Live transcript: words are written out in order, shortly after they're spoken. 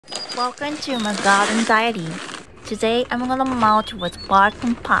Welcome to my garden diary. Today I'm gonna mulch with bark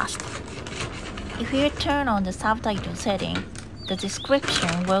compost. If you turn on the subtitle setting, the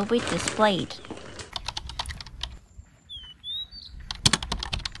description will be displayed.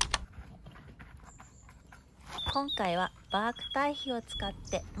 今回はバーク堆肥を使っ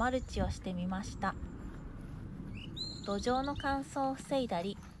てマルチをしてみました。土壌の乾燥を防いだ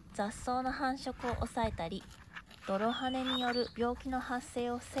り、雑草の繁殖を抑えたり、泥跳ねによる病気の発生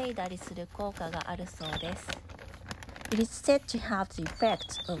を防いだりする効果があるそうです。It is said to have the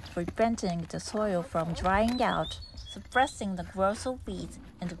effect of preventing the soil from drying out, suppressing the growth of weeds,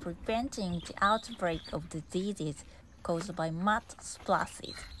 and preventing the outbreak of diseases caused by mud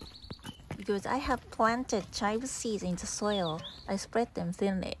splashes. Because I have planted chive seeds in the soil, I spread them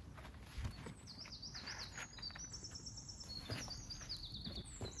thinly.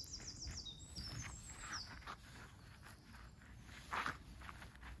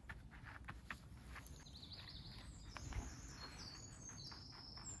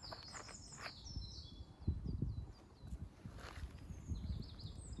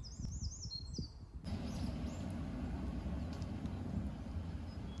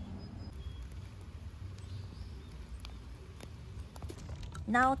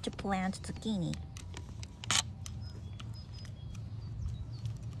 Now to plant zucchini.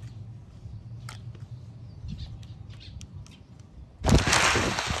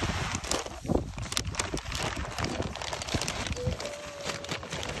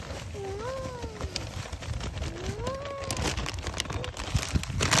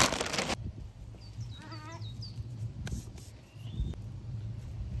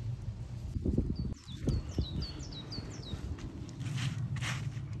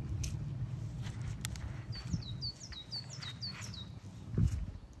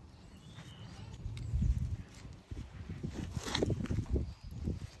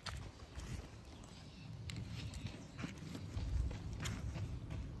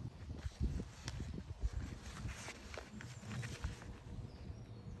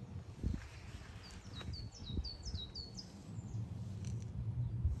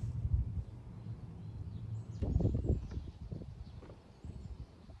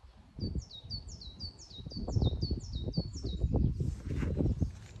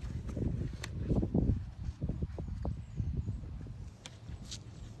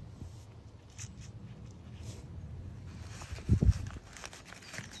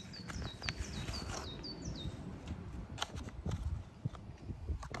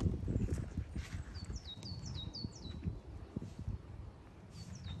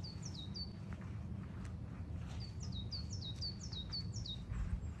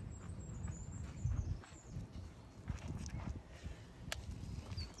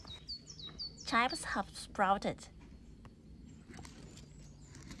 Chives have sprouted.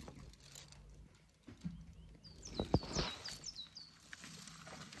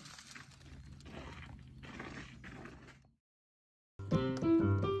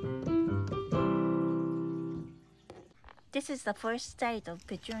 This is the first stage of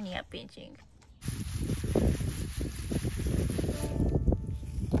petunia pinching.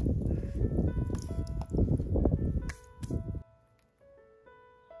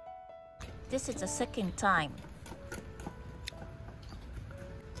 This is the second time.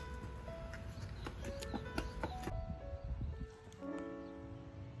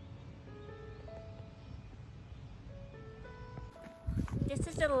 This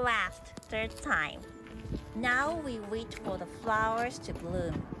is the last, third time. Now we wait for the flowers to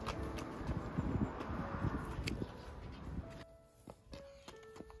bloom.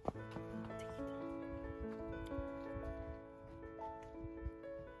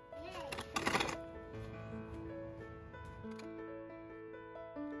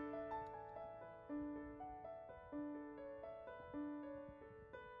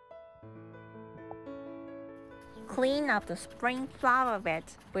 Clean up the spring flower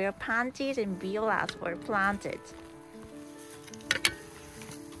beds where pansies and violas were planted.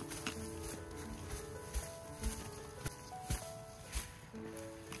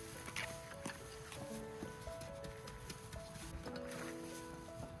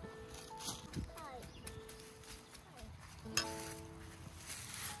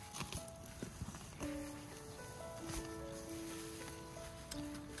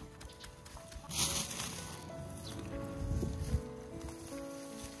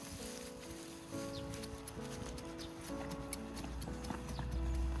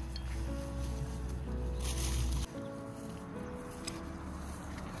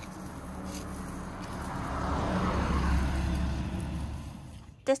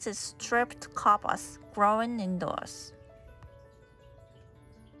 This is stripped compost growing indoors.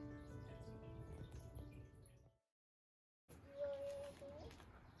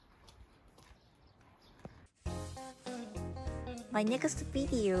 My next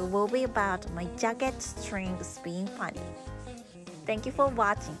video will be about my jacket strings being funny. Thank you for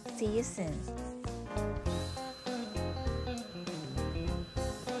watching. See you soon.